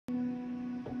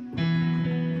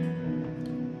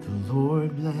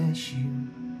bless you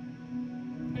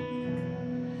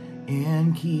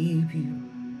and keep you,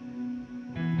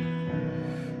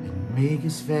 and make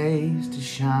his face to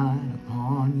shine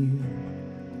upon you,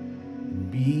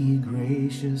 and be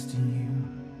gracious to you.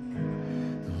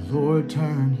 The Lord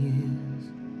turn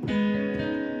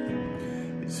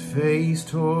his face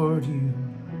toward you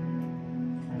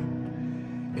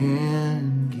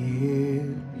and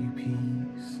give you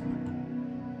peace.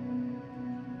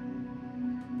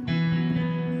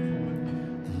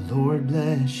 The Lord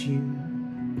bless you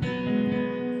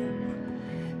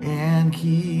and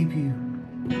keep you,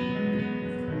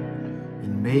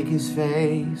 and make his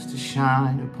face to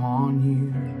shine upon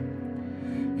you,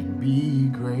 and be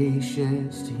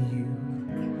gracious to you.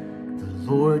 The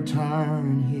Lord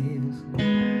turn his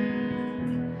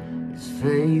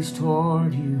face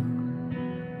toward you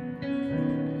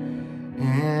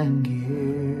and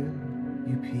give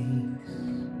you peace.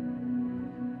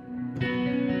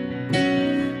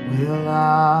 Well,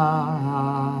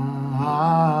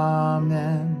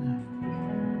 amen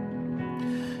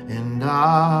and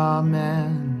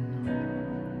amen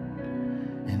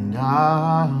and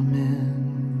amen.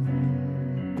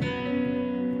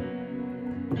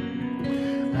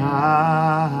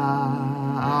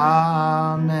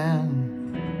 Amen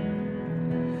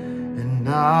and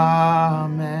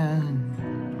amen.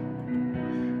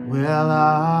 Well,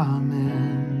 amen.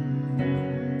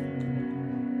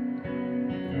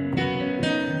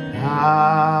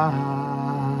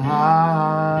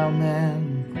 Amen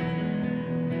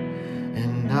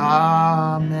and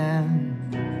amen.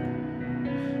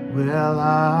 Well,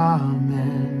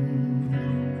 amen.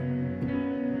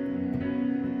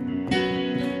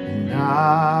 And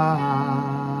amen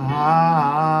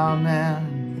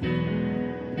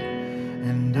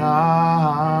and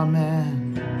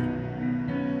amen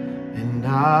and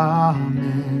amen.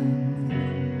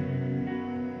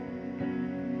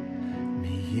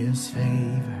 May his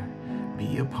favor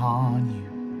be upon you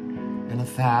and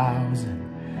 1,000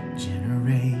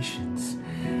 generations,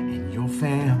 and your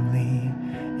family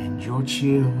and your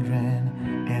children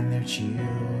and their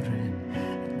children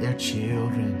and their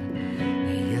children.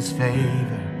 May his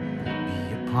favor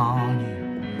be upon you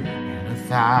and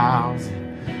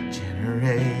 1,000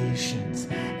 generations,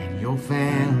 and your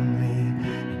family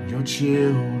and your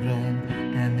children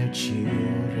and their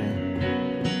children.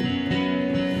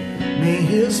 May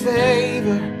his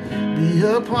favor be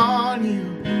upon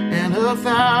you and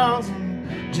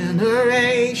 1,000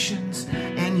 generations,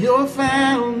 and your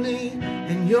family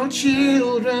and your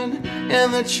children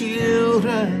and the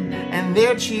children and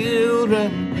their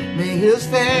children. May his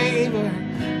favor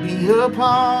be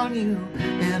upon you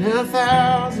and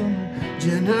 1,000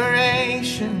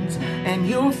 generations, and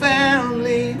your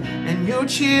family and your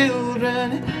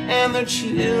children and their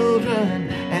children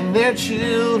and their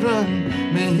children.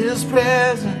 May his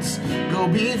presence go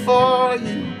before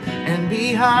you and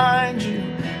behind you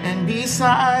and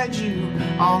beside you,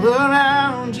 all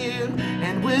around you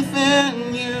and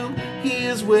within you. He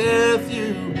is with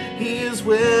you. He is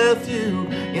with you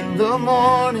in the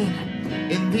morning,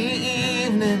 in the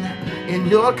evening, in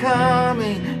your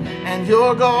coming and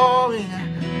your going,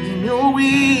 in your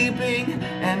weeping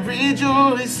and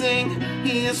rejoicing.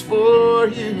 He is for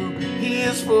you. He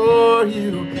is for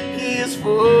you. He is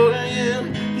for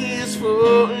you. He is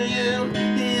for you.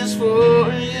 He is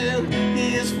for you.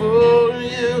 He is for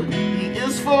you. He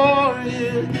is for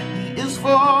you. He is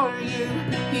for you.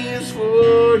 He is for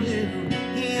you.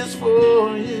 He is for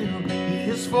you. He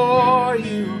is for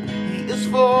you. He is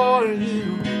for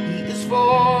you. He is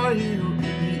for you.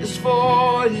 He is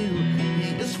for you. He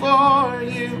is for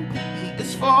you. He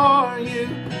is for you.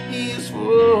 He is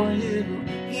for you.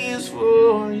 He is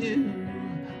for you.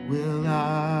 Well,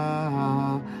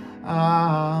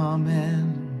 amen.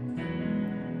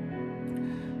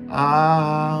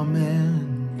 Amen.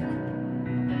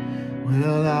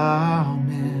 Well,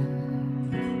 amen.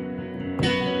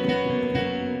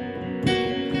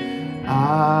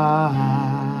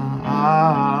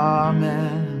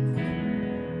 Amen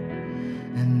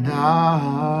and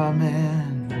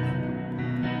amen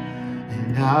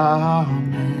and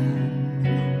amen.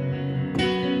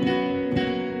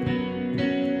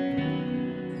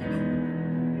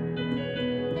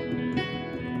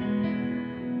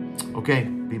 Okay,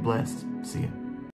 be blessed. See ya.